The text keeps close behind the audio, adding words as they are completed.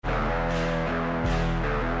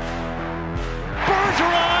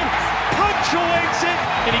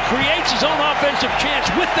creates his own offensive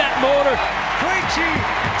chance with that motor. Krejci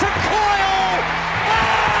to Coyle,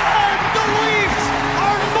 and the Leafs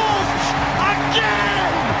are mulched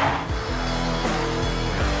again!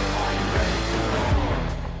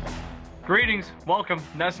 Greetings, welcome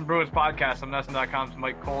to NESN Brewers Podcast. I'm NESN.com's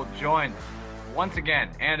Mike Cole, joined once again,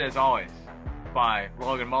 and as always, by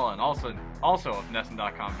Logan Mullen, also of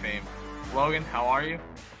NESN.com fame. Logan, how are you?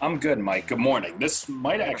 I'm good, Mike. Good morning. This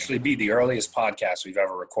might actually be the earliest podcast we've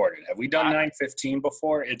ever recorded. Have we done 9:15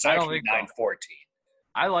 before? It's actually 9:14.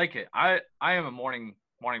 I like it. I am a morning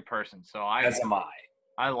person, so As am I.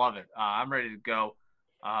 I love it. I'm ready to go.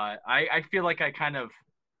 I feel like I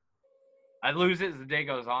lose it as the day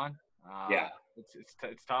goes on. Yeah.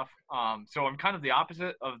 It's tough. So I'm kind of the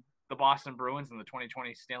opposite of the Boston Bruins in the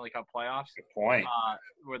 2020 Stanley Cup playoffs. Good point.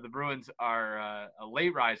 Where the Bruins are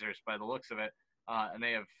late risers by the looks of it, and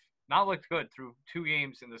they have not looked good through two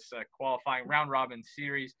games in this qualifying round-robin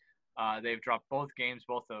series. They've dropped both games,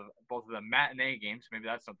 both of the matinee games. Maybe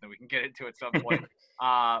that's something we can get into at some point.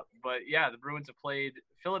 But yeah, the Bruins have played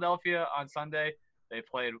Philadelphia on Sunday. They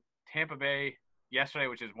played Tampa Bay yesterday,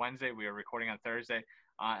 which is Wednesday. We are recording on Thursday.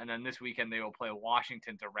 And then this weekend they will play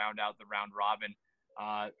Washington to round out the round robin.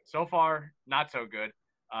 So far, not so good.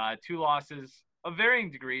 Two losses of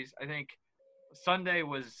varying degrees. I think Sunday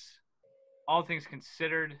was, all things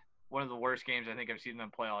considered, one of the worst games I think I've seen them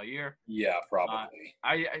play all year. Yeah, probably.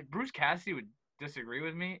 Bruce Cassidy would disagree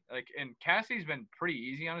with me. And Cassidy's been pretty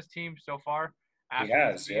easy on his team so far. He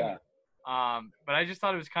has, yeah. But I just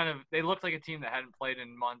thought it was they looked like a team that hadn't played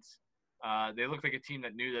in months. They looked like a team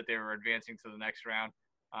that knew that they were advancing to the next round.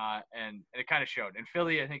 And it kind of showed. And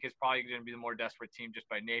Philly, I think, is probably going to be the more desperate team just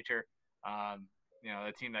by nature. A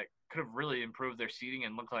team that could have really improved their seeding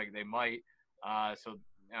and looked like they might. So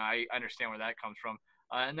I understand where that comes from.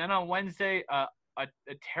 And then on Wednesday, a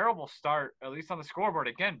terrible start, at least on the scoreboard.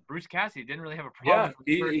 Again, Bruce Cassidy didn't really have a problem.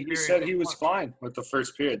 Yeah, he said he was fine with the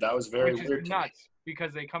first period. That was very weird. Which is nuts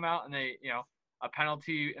because they come out and they, a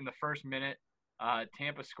penalty in the first minute.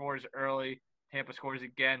 Tampa scores early. Tampa scores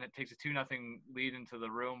again. It takes a 2-0 lead into the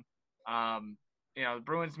room. The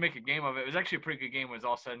Bruins make a game of it. It was actually a pretty good game when it was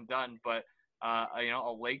all said and done, but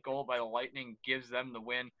a late goal by the Lightning gives them the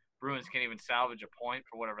win. Bruins can't even salvage a point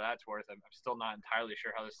for whatever that's worth. I'm still not entirely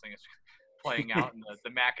sure how this thing is playing out and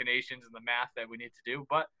the machinations and the math that we need to do.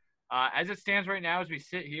 But as it stands right now, as we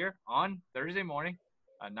sit here on Thursday morning,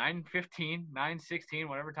 9:15, 9:16,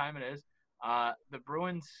 whatever time it is, the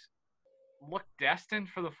Bruins look destined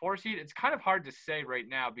for the 4 seed. It's kind of hard to say right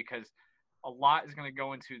now because a lot is going to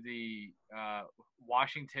go into the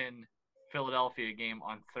Washington-Philadelphia game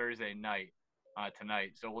on Thursday night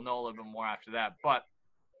tonight. So we'll know a little bit more after that. But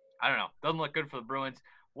I don't know. Doesn't look good for the Bruins.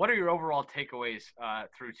 What are your overall takeaways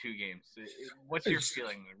through two games? What's your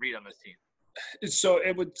feeling, read on this team? So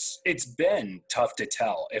it's been tough to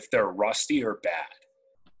tell if they're rusty or bad.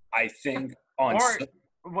 I think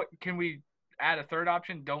what can we add a third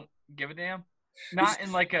option? Don't give a damn. Not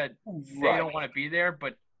in like they don't want to be there,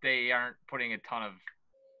 but they aren't putting a ton of.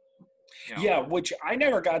 Yeah, which I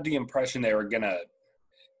never got the impression they were gonna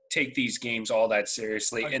take these games all that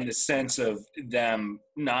seriously in the sense of them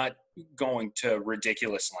not going to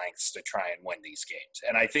ridiculous lengths to try and win these games.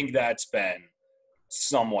 And I think that's been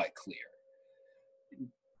somewhat clear.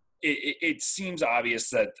 It seems obvious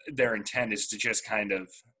that their intent is to just kind of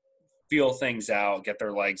feel things out, get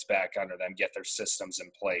their legs back under them, get their systems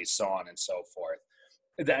in place, so on and so forth.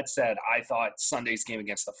 That said, I thought Sunday's game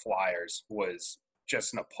against the Flyers was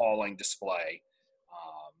just an appalling display.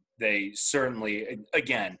 They certainly,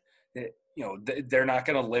 again, they're not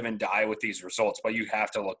going to live and die with these results, but you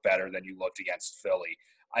have to look better than you looked against Philly.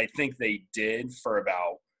 I think they did for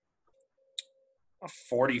about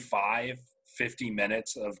 45, 50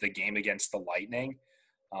 minutes of the game against the Lightning,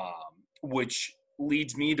 which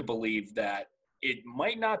leads me to believe that it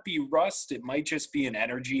might not be rust. It might just be an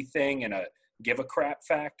energy thing and a give a crap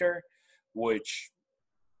factor, which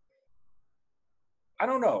I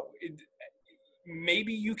don't know.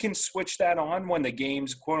 Maybe you can switch that on when the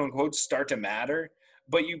games, quote unquote, start to matter,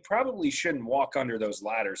 but you probably shouldn't walk under those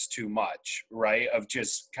ladders too much, right? Of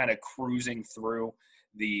just kind of cruising through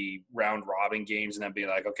the round robin games and then being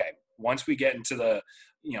like, okay, once we get into the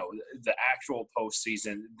actual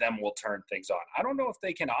postseason, then we'll turn things on. I don't know if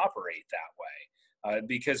they can operate that way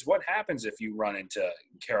because what happens if you run into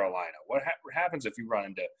Carolina? What happens if you run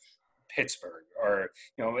into Pittsburgh? Or,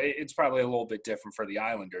 it's probably a little bit different for the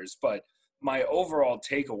Islanders, but my overall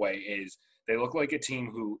takeaway is they look like a team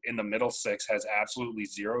who in the middle six has absolutely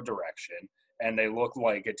zero direction. And they look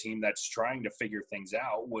like a team that's trying to figure things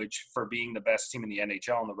out, which for being the best team in the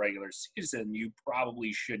NHL in the regular season, you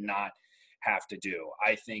probably should not have to do.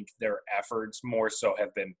 I think their efforts more so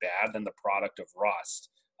have been bad than the product of rust.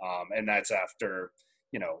 And that's after,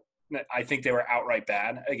 I think they were outright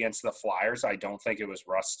bad against the Flyers. I don't think it was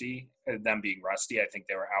them being rusty. I think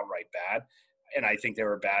they were outright bad. And I think they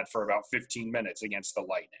were bad for about 15 minutes against the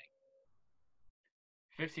Lightning.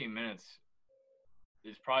 15 minutes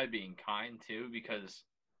is probably being kind, too, because,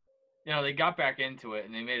 they got back into it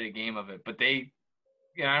and they made a game of it. But they,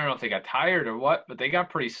 I don't know if they got tired or what, but they got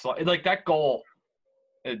pretty slow. Like that goal,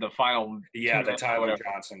 the final. Yeah, the Tyler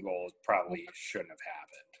Johnson goal probably shouldn't have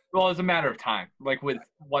happened. Well, it's a matter of time. Like with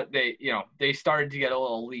what they started to get a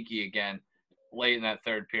little leaky again late in that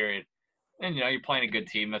third period. And, you're playing a good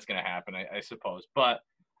team. That's going to happen, I suppose. But,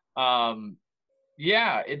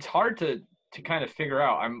 yeah, it's hard to kind of figure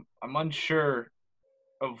out. I'm unsure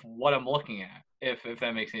of what I'm looking at, if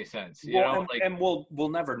that makes any sense. And we'll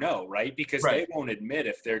never know, right? Because they won't admit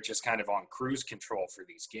if they're just kind of on cruise control for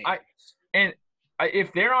these games.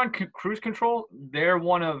 If they're on cruise control, they're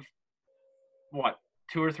one of,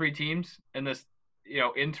 2 or 3 teams in this,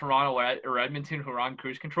 in Toronto or Edmonton who are on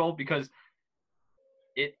cruise control, because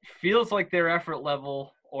it feels like their effort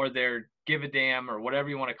level or their give a damn or whatever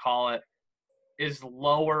you want to call it is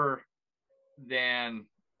lower than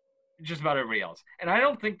just about everybody else. And I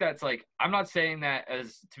don't think that's I'm not saying that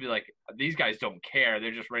as to be these guys don't care.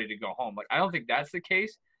 They're just ready to go home. I don't think that's the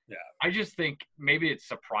case. Yeah. I just think maybe it's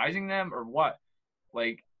surprising them or what.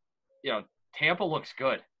 Tampa looks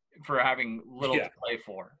good for having little to play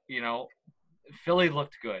for. Philly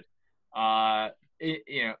looked good. And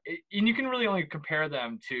you can really only compare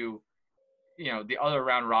them to, the other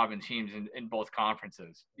round robin teams in both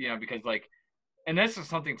conferences, because and this is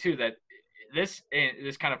something too that this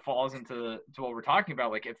kind of falls into what we're talking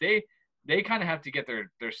about. If they kind of have to get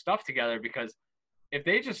their stuff together, because if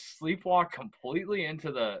they just sleepwalk completely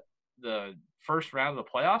into the first round of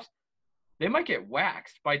the playoffs, they might get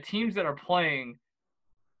waxed by teams that are playing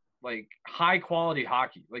high quality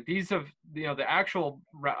hockey. These have, the actual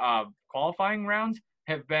qualifying rounds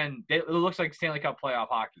have been, it looks like Stanley Cup playoff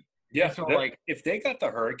hockey. Yeah. And so if they got the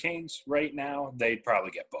Hurricanes right now, they'd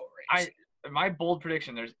probably get boat raced. My bold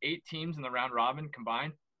prediction, there's 8 teams in the round robin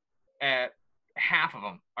combined. Half of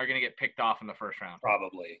them are going to get picked off in the first round.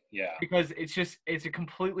 Probably. Yeah. Because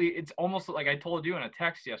it's almost like I told you in a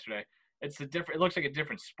text yesterday, it looks like a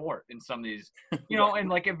different sport in some of these,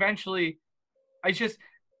 and eventually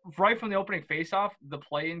right from the opening faceoff, the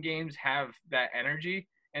play-in games have that energy,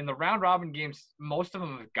 and the round robin games, most of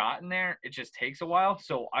them have gotten there. It just takes a while.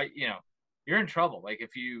 So you're in trouble.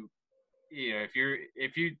 If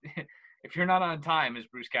you're not on time, as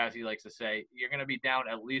Bruce Cassidy likes to say, you're going to be down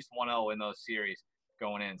at least 1-0 in those series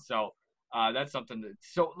going in. So that's something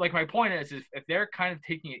my point is if they're kind of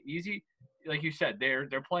taking it easy, like you said, they're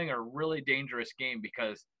playing a really dangerous game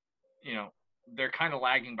because, they're kind of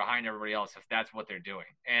lagging behind everybody else if that's what they're doing.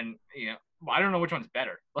 And, I don't know which one's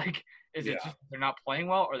better. Is it just they're not playing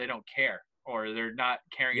well, or they don't care, or they're not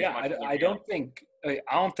caring as much? I don't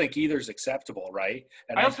think either's acceptable, right?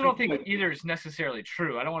 And I also don't think either is necessarily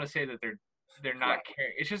true. I don't want to say that they're not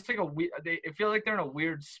caring. It's just they feel like they're in a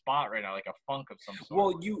weird spot right now, like a funk of some sort.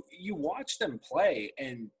 Well, you watch them play,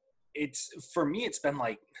 and for me, it's been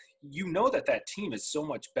that team is so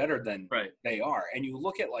much better than they are. And you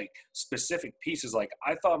look at specific pieces.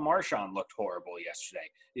 I thought Marchand looked horrible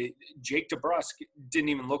yesterday. Jake DeBrusk didn't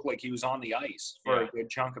even look like he was on the ice for a good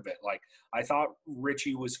chunk of it. I thought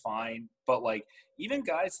Richie was fine, but even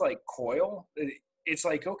guys like Coyle, it's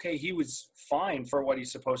okay, he was fine for what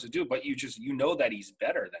he's supposed to do, but that he's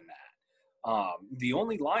better than that. The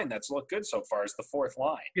only line that's looked good so far is the fourth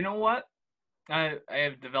line. You know what? I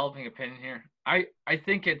have a developing opinion here. I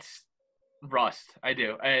think it's rust. I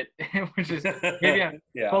do. Which is maybe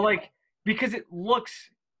but because it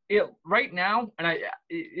looks right now, and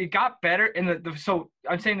it got better. And so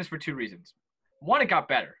I'm saying this for 2 reasons. One, it got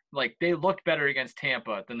better. They looked better against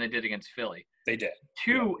Tampa than they did against Philly. They did.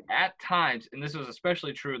 2, at times, and this was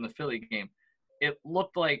especially true in the Philly game, it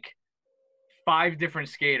looked like 5 different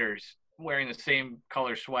skaters wearing the same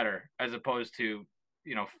color sweater as opposed to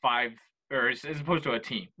 5. Or as opposed to a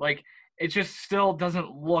team. It just still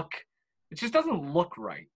doesn't look – it just doesn't look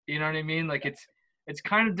right. You know what I mean? It's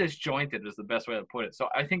kind of disjointed is the best way to put it. So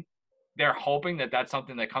I think they're hoping that that's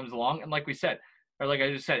something that comes along. And like we said, or like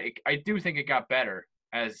I just said, I do think it got better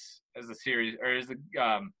as the series – or as the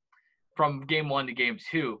from game 1 to game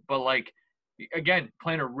 2. But, again,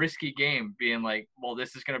 playing a risky game, being well,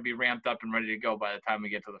 this is going to be ramped up and ready to go by the time we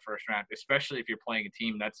get to the first round, especially if you're playing a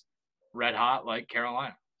team that's red hot like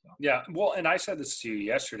Carolina. Yeah, well, and I said this to you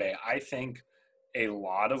yesterday. I think a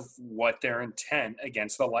lot of what their intent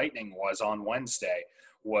against the Lightning was on Wednesday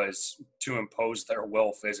was to impose their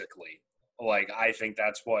will physically. Like, I think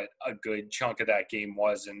that's what a good chunk of that game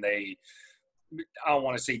was, and they, I don't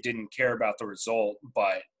want to say didn't care about the result,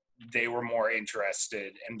 but they were more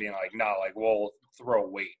interested in being like, no, like, we'll throw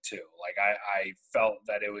weight too. Like, I felt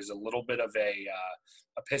that it was a little bit of a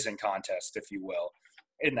pissing contest, if you will,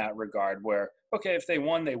 in that regard, where, okay, if they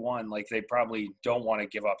won, they won. Like, they probably don't want to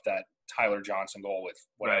give up that Tyler Johnson goal with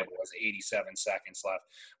whatever it was, 87 seconds left.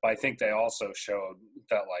 But I think they also showed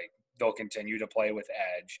that, like, they'll continue to play with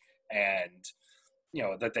edge and, you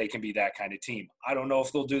know, that they can be that kind of team. I don't know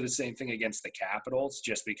if they'll do the same thing against the Capitals,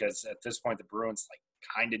 just because at this point the Bruins, like,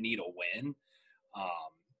 kind of need a win.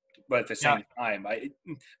 But at the same time,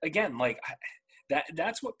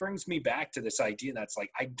 that's what brings me back to this idea that's like,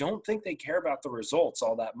 I don't think they care about the results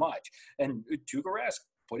all that much. And Tuukka Rask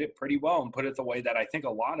put it pretty well and put it the way that I think a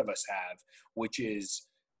lot of us have, which is,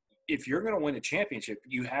 if you're going to win a championship,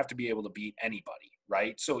 you have to be able to beat anybody,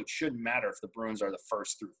 right? So it shouldn't matter if the Bruins are the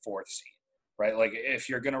 1st through 4th seed, right? Like, if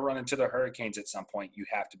you're going to run into the Hurricanes at some point, you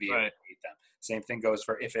have to be able to beat them. Same thing goes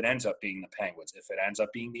for if it ends up being the Penguins, if it ends up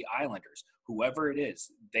being the Islanders, whoever it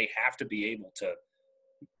is, they have to be able to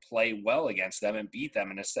play well against them and beat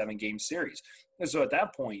them in a 7-game series. And so at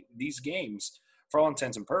that point, these games, for all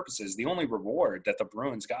intents and purposes, the only reward that the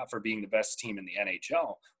Bruins got for being the best team in the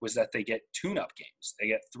NHL was that they get tune-up games. They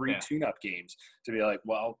get 3 tune-up games to be like,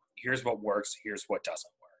 well, here's what works, here's what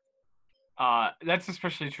doesn't work. That's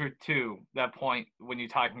especially true, too, that point when you're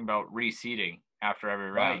talking about reseeding after every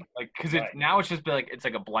round. Right. Like, because now it's just like, it's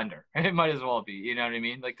like a blender. It might as well be, you know what I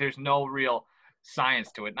mean? Like, there's no real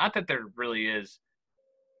science to it. Not that there really is.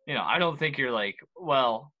 You know, I don't think you're like,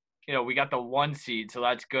 well, you know, we got the 1 seed, so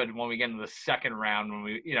that's good. When we get into the second round, when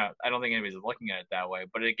we, you know, I don't think anybody's looking at it that way.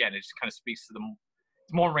 But again, it just kind of speaks to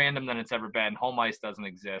it's more random than it's ever been. Home ice doesn't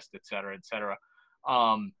exist, et cetera, et cetera.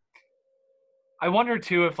 I wonder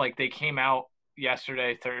too if, like, they came out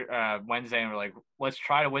yesterday, Wednesday, and were like, let's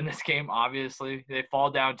try to win this game. Obviously, they fall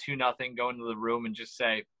down 2-0, go into the room and just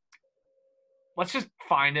say, let's just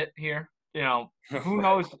find it here. You know, who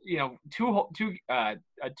knows? You know, a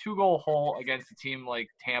 2-goal hole against a team like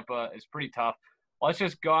Tampa is pretty tough. Let's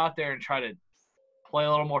just go out there and try to play a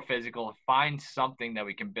little more physical, find something that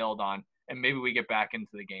we can build on, and maybe we get back into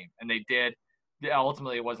the game. And they did.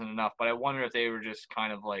 Ultimately, it wasn't enough, but I wonder if they were just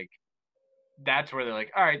kind of like, that's where they're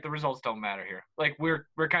like, all right, the results don't matter here. Like, we're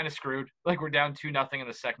kind of screwed. Like, we're down 2-0 in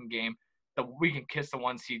the second game. We can kiss the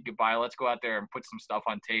 1 seed goodbye. Let's go out there and put some stuff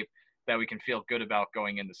on tape that we can feel good about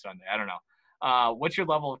going into Sunday. I don't know. What's your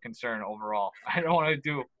level of concern overall?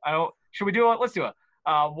 Should we do it? Let's do it.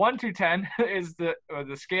 1 to 10 is the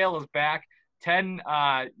scale is back. 10,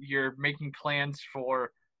 you're making plans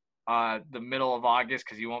for the middle of August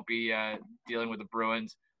because you won't be dealing with the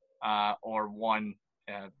Bruins. Or 1,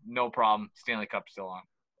 no problem. Stanley Cup still on.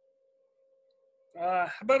 How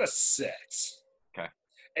about a 6? Okay.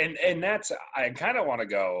 And that's, I kind of want to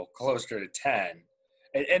go closer to 10.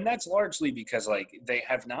 And that's largely because, like, they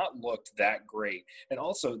have not looked that great. And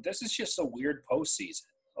also, this is just a weird postseason.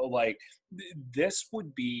 Like, this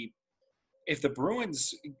would be if the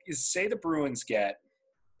Bruins – say the Bruins get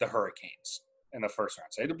the Hurricanes in the first round.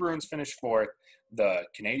 Say the Bruins finish 4th, the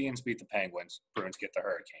Canadiens beat the Penguins, Bruins get the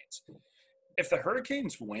Hurricanes. If the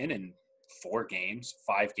Hurricanes win in 4 games,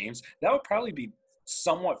 5 games, that would probably be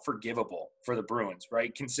somewhat forgivable for the Bruins,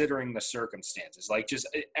 right, considering the circumstances. Like, just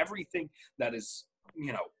everything that is –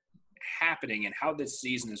 you know, happening and how this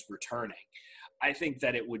season is returning, I think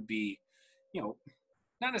that it would be, you know,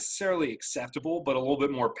 not necessarily acceptable, but a little bit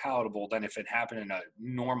more palatable than if it happened in a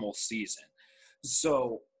normal season.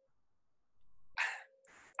 So,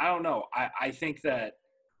 I don't know. I think that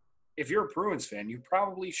if you're a Bruins fan, you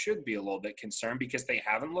probably should be a little bit concerned because they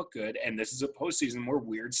haven't looked good, and this is a postseason where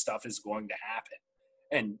weird stuff is going to happen.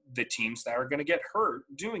 And the teams that are going to get hurt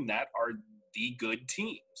doing that are the good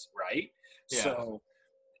teams, right? Yeah. So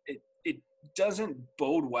it doesn't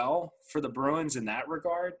bode well for the Bruins in that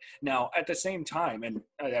regard. Now, at the same time, and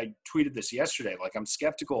I tweeted this yesterday, like, I'm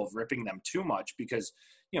skeptical of ripping them too much because,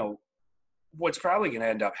 you know, what's probably going to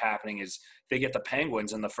end up happening is they get the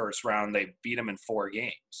Penguins in the first round, they beat them in 4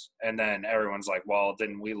 games, and then everyone's like, well,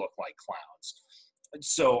 didn't we look like clowns?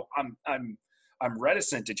 So I'm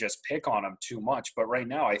reticent to just pick on them too much, but right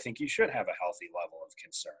now I think you should have a healthy level of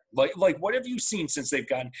concern. Like what have you seen since they've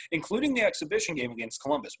gotten, including the exhibition game against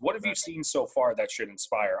Columbus, what have you seen so far that should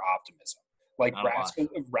inspire optimism? Like,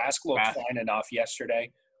 Rask looked fine enough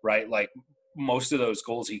yesterday, right? Like, most of those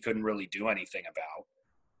goals he couldn't really do anything about.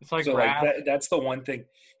 It's like, so that's the one thing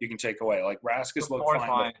you can take away. Like, Rask has looked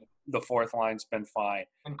fine. The 4th line's been fine.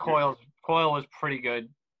 And Coyle's Coyle was pretty good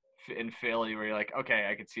in Philly, where you're like, okay,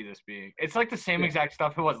 I could see this being. It's like the same exact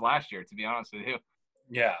stuff it was last year, to be honest with you.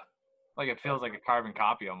 Yeah. Like it feels like a carbon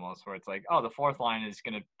copy almost, where it's like, oh, the fourth line is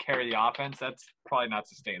going to carry the offense. That's probably not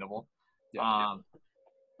sustainable.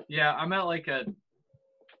 Yeah, I'm at like a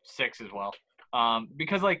 6 as well.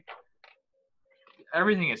 Because like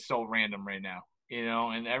everything is so random right now,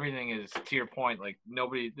 and everything is, to your point, like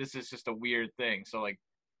this is just a weird thing. So like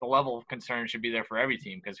the level of concern should be there for every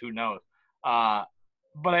team, because who knows?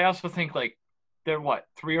 But I also think like there are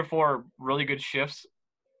 3 or 4 really good shifts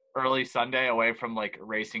early Sunday away from like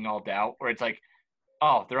erasing all doubt, where it's like,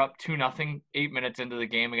 oh, they're up 2-0 8 minutes into the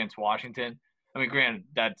game against Washington. I mean, granted,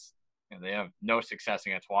 that's they have no success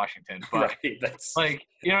against Washington, but right, that's like,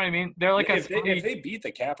 you know what I mean? They're like if they beat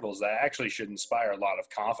the Capitals, that actually should inspire a lot of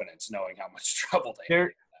confidence, knowing how much trouble they have.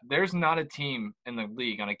 There's not a team in the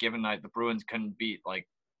league on a given night the Bruins couldn't beat like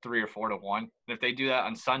 3 or 4 to 1. And if they do that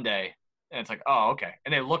on Sunday, and it's like, oh, okay,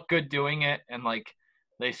 and they look good doing it, and like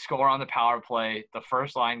they score on the power play, the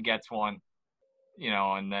first line gets one,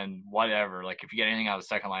 and then whatever. Like if you get anything out of the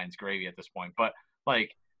second line, it's gravy at this point. But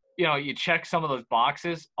like, you check some of those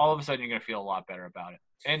boxes, all of a sudden you're gonna feel a lot better about it.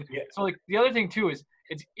 And so like the other thing too is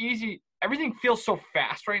it's easy. Everything feels so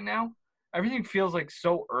fast right now. Everything feels like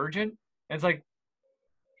so urgent. And it's like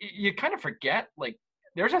you kind of forget, like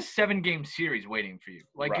there's a 7-game series waiting for you.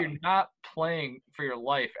 Like You're not playing for your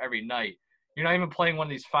life every night. You're not even playing one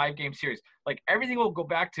of these 5-game series. Like everything will go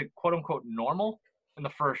back to quote unquote normal in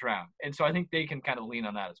the first round. And so I think they can kind of lean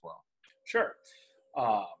on that as well. Sure.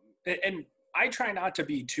 And I try not to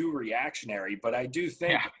be too reactionary, but I do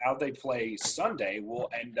think how they play Sunday will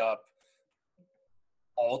end up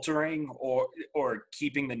altering or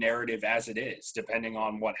keeping the narrative as it is, depending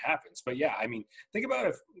on what happens. But yeah, I mean, think about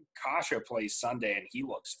if Kasha plays Sunday and he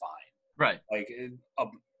looks fine. Right. Like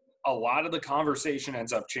a lot of the conversation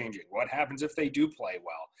ends up changing. What happens if they do play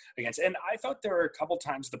well against? And I thought there were a couple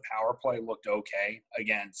times the power play looked okay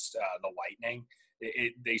against the Lightning.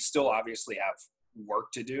 They still obviously have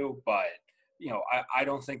work to do, but I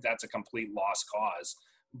don't think that's a complete lost cause.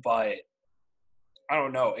 But I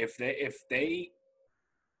don't know if they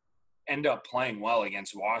end up playing well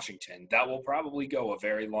against Washington, that will probably go a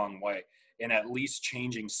very long way in at least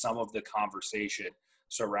changing some of the conversation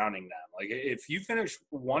surrounding them. Like if you finish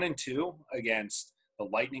 1-2 against the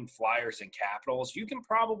Lightning, Flyers, and Capitals, you can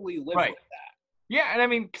probably live with that. Yeah, and I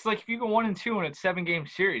mean, because like if you go 1-2 in a 7-game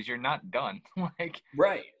series, you're not done. Like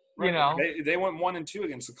right. They went 1-2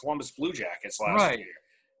 against the Columbus Blue Jackets last year.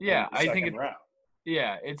 Yeah, I think round.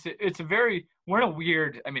 Yeah, it's a very, we're in a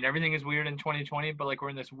weird. I mean, everything is weird in 2020, but like we're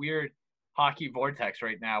in this weird hockey vortex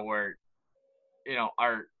right now where,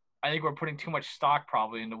 I think we're putting too much stock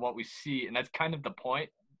probably into what we see, and that's kind of the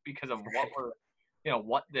point because of what we're,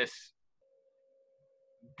 what this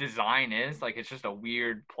design is. Like it's just a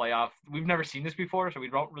weird playoff. We've never seen this before, so we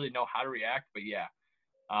don't really know how to react. But yeah,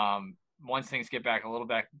 once things get back a little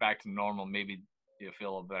back to normal, maybe you'll feel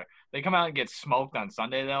a little better. They come out and get smoked on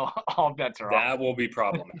Sunday though. All bets are off. That will be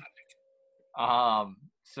problematic.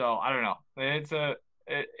 So I don't know. It's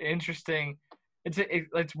interesting.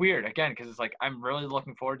 It's weird again because it's like I'm really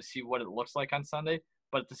looking forward to see what it looks like on Sunday.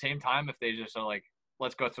 But at the same time, if they just are like,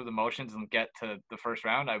 let's go through the motions and get to the first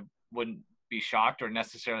round, I wouldn't be shocked or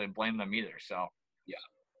necessarily blame them either. So yeah,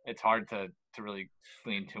 it's hard to really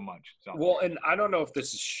lean too much. So well, and I don't know if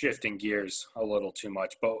this is shifting gears a little too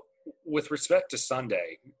much, but with respect to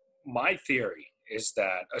Sunday, my theory is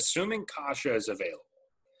that assuming Kasha is available,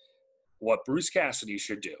 what Bruce Cassidy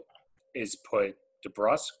should do is put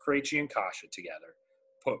DeBrusk, Krejci, and Kasha together,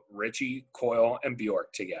 put Ritchie, Coyle, and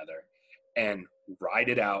Bjork together, and ride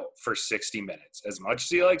it out for 60 minutes. As much as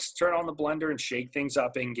he likes to turn on the blender and shake things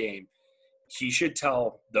up in game, he should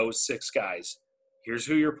tell those 6 guys, here's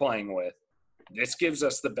who you're playing with. This gives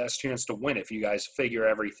us the best chance to win if you guys figure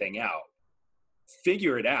everything out.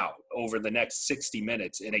 Figure it out over the next 60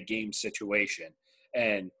 minutes in a game situation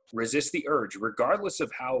and resist the urge, regardless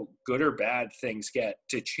of how good or bad things get,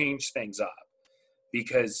 to change things up.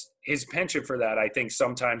 Because his penchant for that, I think,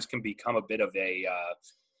 sometimes can become a bit of a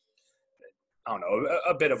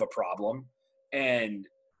bit of a problem. And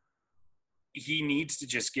he needs to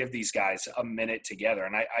just give these guys a minute together.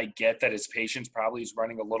 And I get that his patience probably is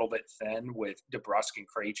running a little bit thin with DeBrusk and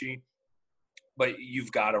Krejci, but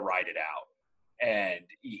you've got to ride it out. And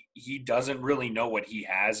he doesn't really know what he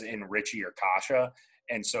has in Ritchie or Kasha.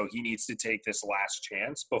 And so he needs to take this last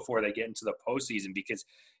chance before they get into the postseason, because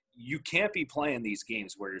you can't be playing these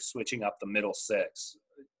games where you're switching up the middle 6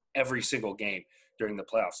 every single game during the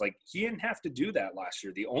playoffs. Like, he didn't have to do that last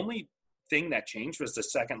year. The only thing that changed was the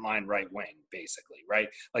second line right wing, basically, right?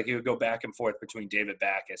 Like, he would go back and forth between David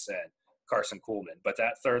Backes and Carson Kuhlman. But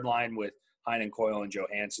that third line with Heinen, Coyle, and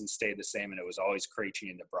Johansson stayed the same, and it was always Krejci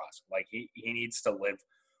and DeBrusque. Like, he needs to live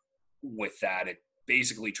with that and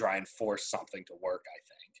basically try and force something to work, I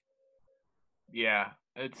think. Yeah,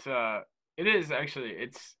 it is actually.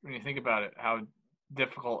 It's when you think about it, how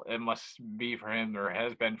difficult it must be for him, or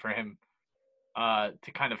has been for him,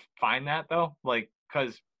 to kind of find that though. Like,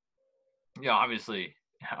 because obviously,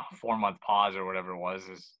 4-month pause or whatever it was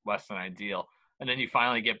is less than ideal, and then you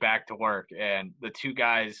finally get back to work, and the two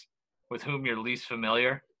guys with whom you're least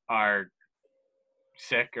familiar are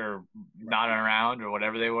sick or not around or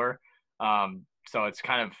whatever they were. So it's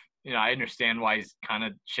kind of, I understand why he's kind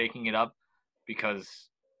of shaking it up, because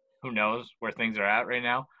who knows where things are at right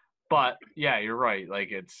now. But yeah, you're right.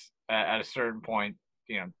 Like, it's at a certain point,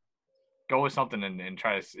 go with something and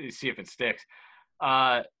try to see if it sticks.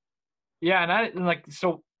 Yeah.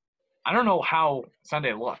 So I don't know how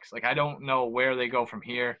Sunday looks. Like, I don't know where they go from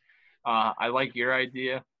here. I like your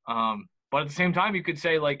idea. But at the same time, you could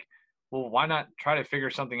say, like, well, why not try to figure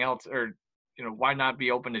something else, or, why not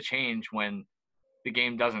be open to change when the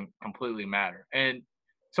game doesn't completely matter? And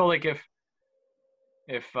so, like, if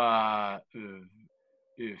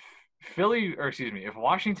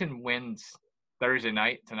Washington wins Thursday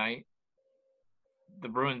night tonight, the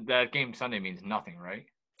Bruins, that game Sunday means nothing, right?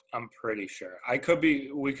 I'm pretty sure.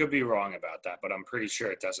 We could be wrong about that, but I'm pretty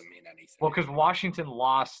sure it doesn't mean anything. Well, because Washington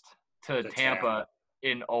lost to Tampa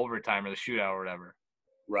in overtime, or the shootout or whatever.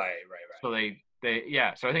 Right. So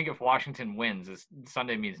so I think if Washington wins,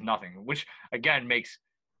 Sunday means nothing, which again makes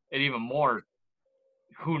it even more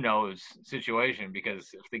who knows situation, because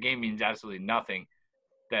if the game means absolutely nothing,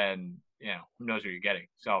 then who knows what you're getting.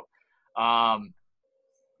 So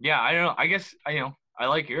yeah, I don't know. I guess I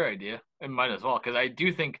like your idea. It might as well, because I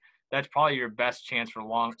do think that's probably your best chance for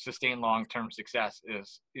sustained long-term success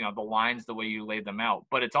is, the lines the way you laid them out.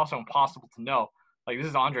 But it's also impossible to know. Like, this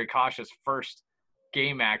is Ondrej Kase's first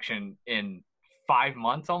game action in 5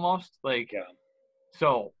 months almost. Like, yeah.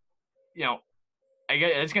 So, I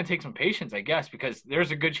guess it's going to take some patience, I guess, because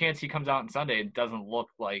there's a good chance he comes out on Sunday and doesn't look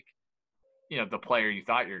like, the player you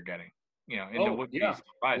thought you were getting. And it would be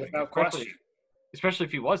surprising. Without question. Especially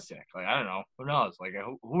if he was sick. Like, I don't know. Who knows? Like,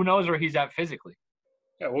 who knows where he's at physically?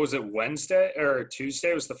 Yeah, what was it, Wednesday or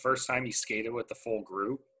Tuesday was the first time he skated with the full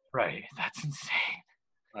group? Right. That's insane.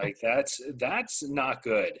 Like, that's not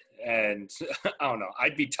good. And I don't know.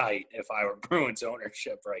 I'd be tight if I were Bruins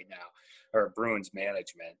ownership right now, or Bruins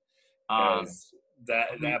management. Because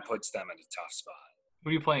that puts them in a tough spot. Who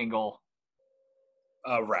do you play in goal?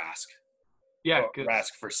 Rask. Yeah.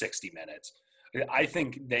 Rask for 60 minutes. I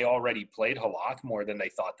think they already played Halak more than they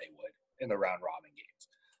thought they would in the round robin games.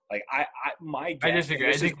 Like, my guess, I disagree.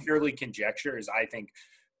 This is purely conjecture, is I think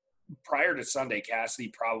prior to Sunday, Cassidy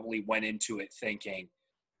probably went into it thinking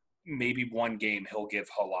maybe one game he'll give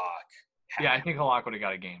Halak half. Yeah, I think Halak would have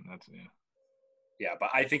got a game. Yeah, but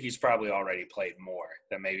I think he's probably already played more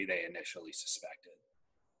than maybe they initially suspected.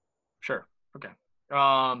 Sure. Okay.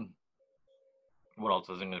 What else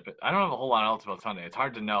is in it? I don't have a whole lot else about Sunday. It's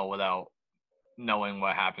hard to know without knowing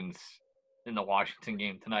what happens in the Washington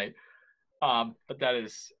game tonight. But that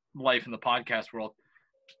is life in the podcast world.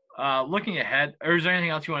 Looking ahead, or is there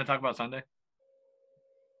anything else you want to talk about Sunday?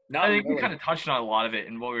 I think we kind of touched on a lot of it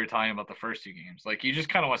in what we were talking about the first two games. Like, you just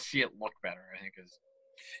kind of want to see it look better, I think is.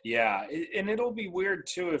 Yeah, and it'll be weird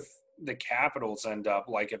too if the Capitals end up,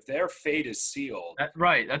 like, if their fate is sealed.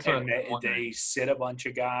 Right, that's what they sit a bunch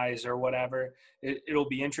of guys or whatever. It'll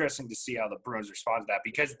be interesting to see how the Bruins respond to that,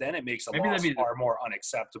 because then it makes the loss far more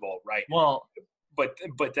unacceptable, right? Well, but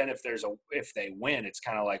then if they win, it's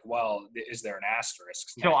kind of like, well, is there an asterisk?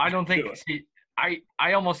 So I don't think. See,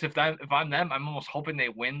 I almost if I'm them, I'm almost hoping they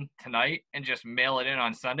win tonight and just mail it in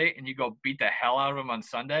on Sunday, and you go beat the hell out of them on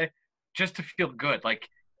Sunday, just to feel good. Like,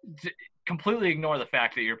 completely ignore the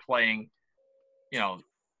fact that you're playing, the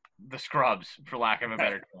scrubs, for lack of a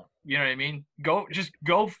better term. You know what I mean? Go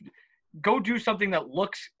do something that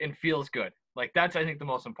looks and feels good. Like, that's, I think, the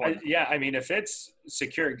most important. Yeah, I mean, if it's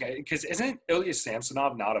secure, because isn't Ilya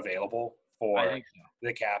Samsonov not available for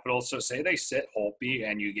the Capitals? So say they sit Holtby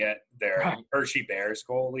and you get their Hershey Bears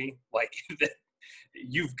goalie, like,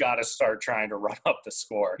 you've got to start trying to run up the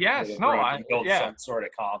score. Yes, build some sort of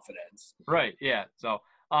confidence. Right, yeah. So,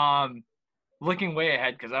 looking way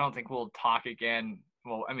ahead, because I don't think we'll talk again.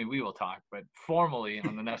 Well, I mean, we will talk, but formally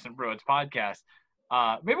on the Nesson Bruins podcast.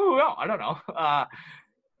 Maybe we will. I don't know.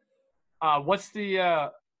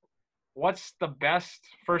 What's the best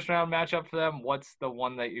first round matchup for them? What's the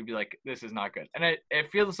one that you'd be like, this is not good? And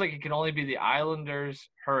it feels like it can only be the Islanders,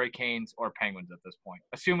 Hurricanes, or Penguins at this point,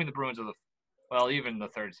 assuming the Bruins are even the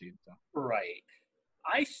third seed. So. Right.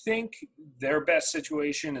 I think their best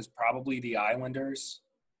situation is probably the Islanders.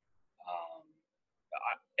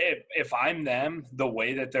 If I'm them, the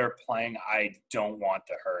way that they're playing, I don't want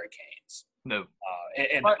the Hurricanes. No.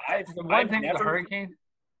 And But I've the one thing never. with the Hurricanes,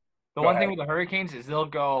 Go ahead. with the Hurricanes is they'll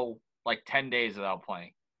go like 10 days without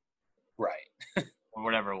playing, Right. or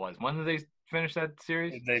whatever it was. When did they finish that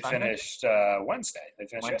series? They Sunday? finished Wednesday. They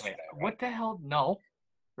finished Wednesday. yesterday. Right? What the hell? No.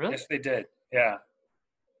 Really? Yes, they did. Yeah.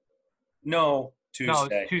 No, Tuesday.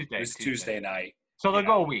 No, Tuesday. It was Tuesday night. So they'll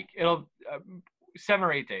go a week. It'll 7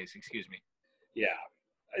 or 8 days. Excuse me. Yeah,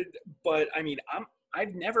 but I mean,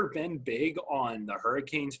 I've never been big on the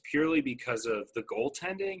Hurricanes purely because of the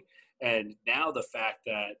goaltending, and now the fact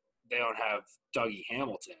that they don't have Dougie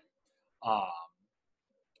Hamilton.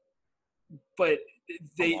 But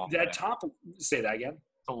say that again.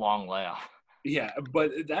 It's a long layoff. Yeah,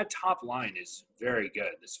 but that top line is very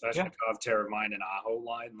good. The Svechnikov, Teravainen, and Aho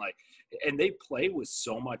line, and they play with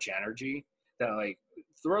so much energy that,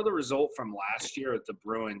 throw the result from last year with the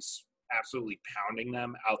Bruins absolutely pounding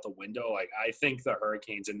them out the window. I think the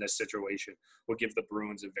Hurricanes in this situation will give the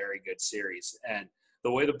Bruins a very good series. And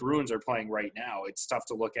the way the Bruins are playing right now, it's tough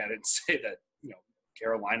to look at it and say that,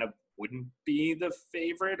 Carolina wouldn't be the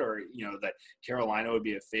favorite, or, that Carolina would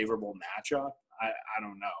be a favorable matchup. I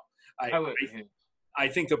don't know. I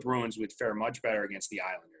think the Bruins would fare much better against the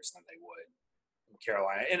Islanders than they would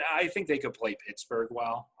Carolina. And I think they could play Pittsburgh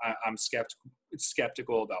well. I'm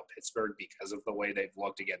skeptical about Pittsburgh because of the way they've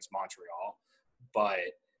looked against Montreal. But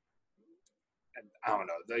I don't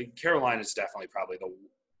know. The Carolina is definitely probably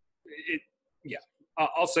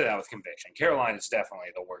I'll say that with conviction. Carolina is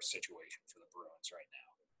definitely the worst situation for the Bruins right now.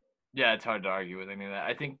 Yeah, it's hard to argue with any of that.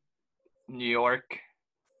 I think New York,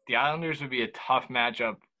 the Islanders would be a tough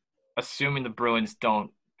matchup, assuming the Bruins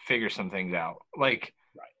don't figure some things out. Right.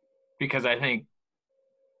 Because I think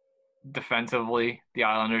defensively, the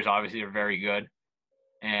Islanders obviously are very good,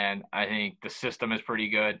 and I think the system is pretty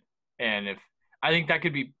good. And I think that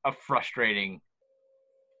could be a frustrating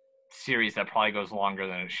series that probably goes longer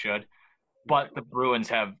than it should. But the Bruins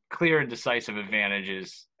have clear and decisive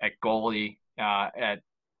advantages at goalie, at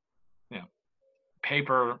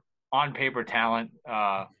on paper talent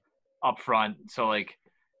up front. So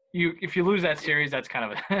if you lose that series, that's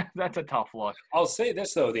kind of that's a tough look. I'll say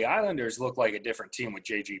this though: the Islanders look like a different team with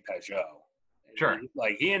JG Pageau. Sure.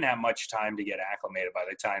 He didn't have much time to get acclimated by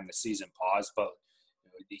the time the season paused, but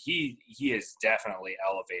he has definitely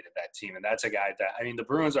elevated that team, and that's a guy that the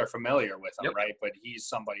Bruins are familiar with him, right? But he's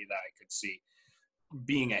somebody that I could see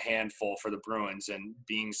being a handful for the Bruins and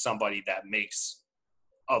being somebody that makes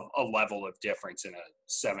a level of difference in a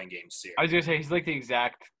 7-game series. I was gonna say he's like the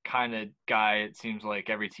exact kind of guy it seems like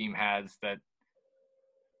every team has, that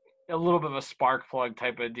a little bit of a spark plug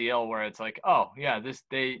type of deal where it's like, oh yeah,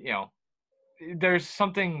 there's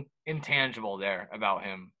something intangible there about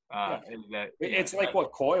him. It's like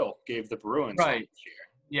what Coyle gave the Bruins right last year.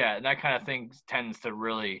 Yeah, that kind of thing tends to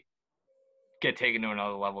really get taken to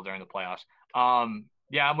another level during the playoffs.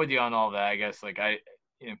 Yeah, I'm with you on all that. I guess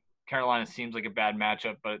Carolina seems like a bad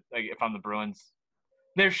matchup, but if I'm the Bruins,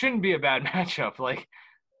 there shouldn't be a bad matchup.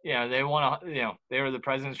 They won. They were the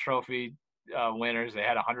President's Trophy winners. They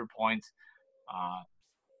had 100 points.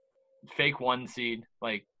 Fake 1 seed.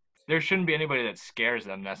 There shouldn't be anybody that scares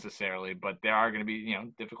them necessarily, but there are going to be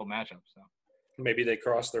difficult matchups. So maybe they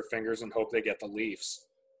cross their fingers and hope they get the Leafs.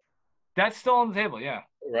 That's still on the table. Yeah.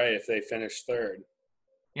 Right. If they finish third.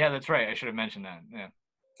 Yeah, that's right. I should have mentioned that. Yeah.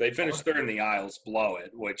 They finished third in the Isles, blow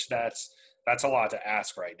it, which that's a lot to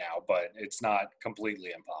ask right now, but it's not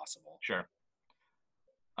completely impossible. Sure.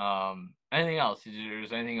 Anything else? Is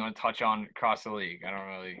there anything you want to touch on across the league? I don't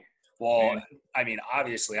really. Well,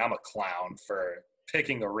 obviously I'm a clown for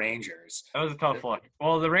picking the Rangers. That was a tough look.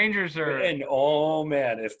 Well, the Rangers are. And oh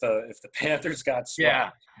man, if the Panthers got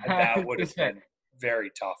swept, that would have been very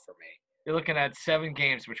tough for me. You're looking at 7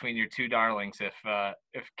 games between your two darlings if the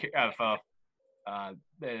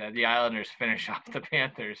Islanders finish off the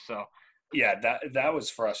Panthers. So yeah, that was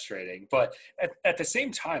frustrating. But at the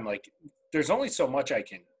same time, there's only so much I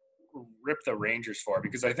can rip the Rangers for,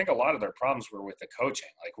 because I think a lot of their problems were with the coaching.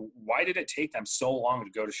 Why did it take them so long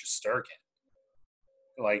to go to Shesterkin?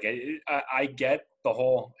 I get the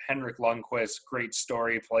whole Henrik Lundqvist, great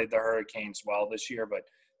story, played the Hurricanes well this year, but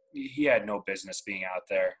he had no business being out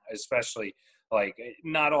there, especially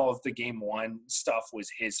not all of the game 1 stuff was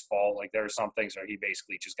his fault. There are some things where he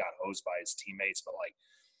basically just got hosed by his teammates, but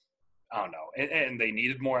I don't know. And they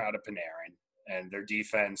needed more out of Panarin, and their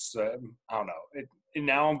defense, I don't know. And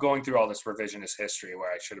now I'm going through all this revisionist history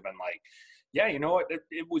where I should have been yeah, you know what?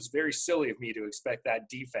 It was very silly of me to expect that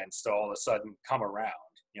defense to all of a sudden come around.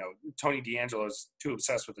 Tony D'Angelo's too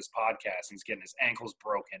obsessed with his podcast and he's getting his ankles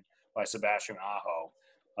broken by Sebastian Aho.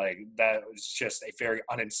 Like, that was just a very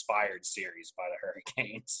uninspired series by the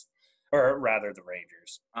Hurricanes, or rather the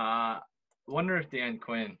Rangers. Wonder if Dan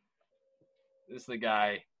Quinn is the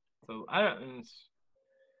guy. So it's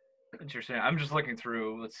interesting. I'm just looking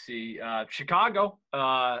through. Let's see. Chicago.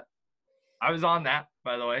 I was on that,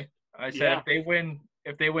 by the way. I said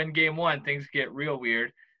if they win game 1, things get real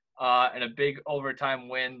weird. And a big overtime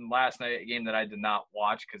win last night, a game that I did not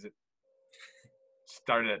watch because it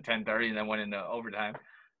started at 10:30 and then went into overtime.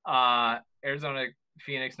 Arizona,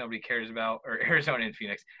 Phoenix, nobody cares about, or Arizona and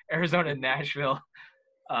Phoenix. Arizona, Nashville,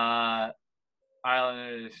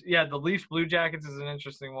 Islanders. Yeah, the Leafs, Blue Jackets is an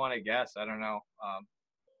interesting one, I guess. I don't know.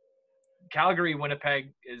 Calgary,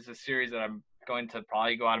 Winnipeg is a series that I'm going to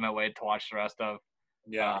probably go out of my way to watch the rest of.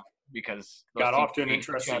 Yeah. Because got off to an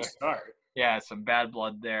interesting start. Yeah, some bad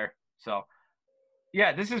blood there. So,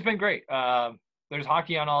 yeah, this has been great. There's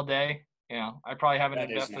hockey on all day. I probably haven't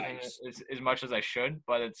invested in it as much as I should,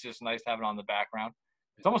 but it's just nice to have it on the background.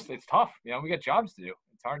 It's tough. We got jobs to do.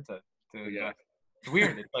 It's hard to it's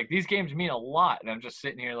weird. It's like these games mean a lot, and I'm just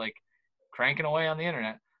sitting here like cranking away on the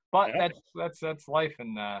internet. But that's life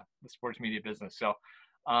in the sports media business. So,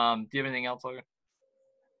 do you have anything else, Logan?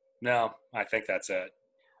 No, I think that's it.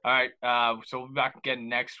 All right, so we'll be back again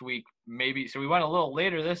next week. Maybe so we went a little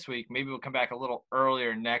later this week. Maybe we'll come back a little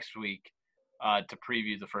earlier next week to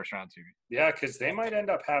preview the first round series. Yeah, because they might end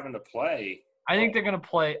up having to play. I think they're going to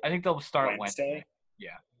play. I think they'll start Wednesday.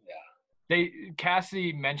 Yeah.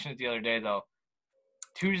 Cassidy mentioned it the other day though.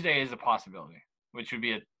 Tuesday is a possibility, which would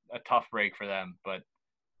be a tough break for them. But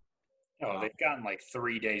they've gotten like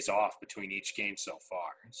 3 days off between each game so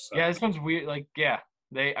far. So. Yeah, this one's weird. Like, yeah.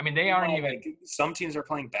 They aren't even. Like, some teams are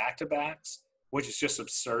playing back-to-backs, which is just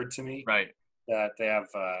absurd to me. Right. That they have,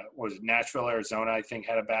 Nashville, Arizona, I think,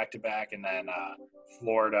 had a back-to-back, and then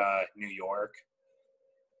Florida, New York.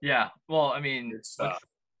 Yeah. Well, I mean,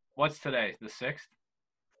 what's today? The 6th?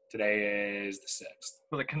 Today is the 6th.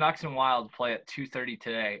 So the Canucks and Wild play at 2:30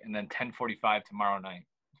 today, and then 10:45 tomorrow night.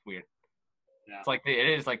 It's weird. Yeah. It's like it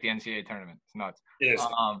is like the NCAA tournament. It's nuts. It is.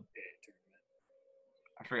 I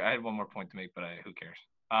forgot, I had one more point to make, but who cares?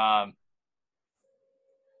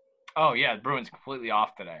 Oh yeah, the Bruins completely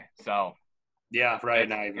off today. So yeah, right.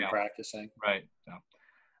 Not even practicing. Right. So,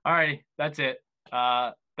 all right, that's it.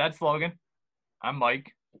 That's Logan. I'm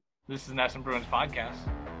Mike. This is the NESN Bruins podcast,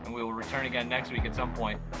 and we will return again next week at some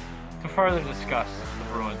point to further discuss the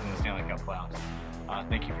Bruins in the Stanley Cup playoffs.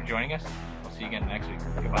 Thank you for joining us. We'll see you again next week.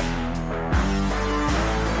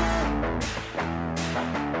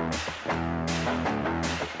 Goodbye.